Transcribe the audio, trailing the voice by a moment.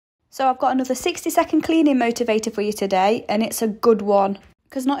So I've got another 60-second cleaning motivator for you today, and it's a good one.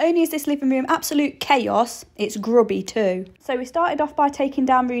 Because not only is this living room absolute chaos, it's grubby too. So we started off by taking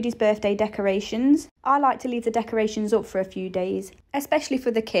down Rudy's birthday decorations. I like to leave the decorations up for a few days, especially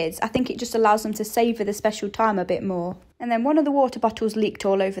for the kids. I think it just allows them to savour the special time a bit more. And then one of the water bottles leaked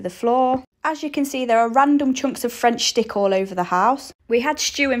all over the floor. As you can see, there are random chunks of French stick all over the house. We had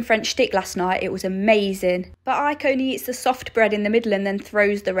stew and French stick last night, it was amazing. But Ike only eats the soft bread in the middle and then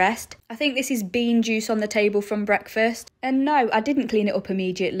throws the rest. I think this is bean juice on the table from breakfast. And no, I didn't clean it up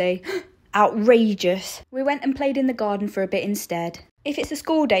immediately. Outrageous. We went and played in the garden for a bit instead. If it's a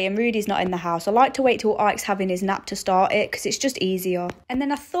school day and Rudy's not in the house, I like to wait till Ike's having his nap to start it because it's just easier. And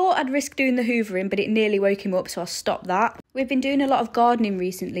then I thought I'd risk doing the hoovering, but it nearly woke him up, so I stopped that. We've been doing a lot of gardening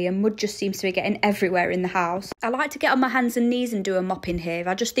recently and mud just seems to be getting everywhere in the house. I like to get on my hands and knees and do a mop in here.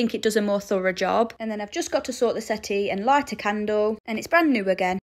 I just think it does a more thorough job. And then I've just got to sort the settee and light a candle, and it's brand new again.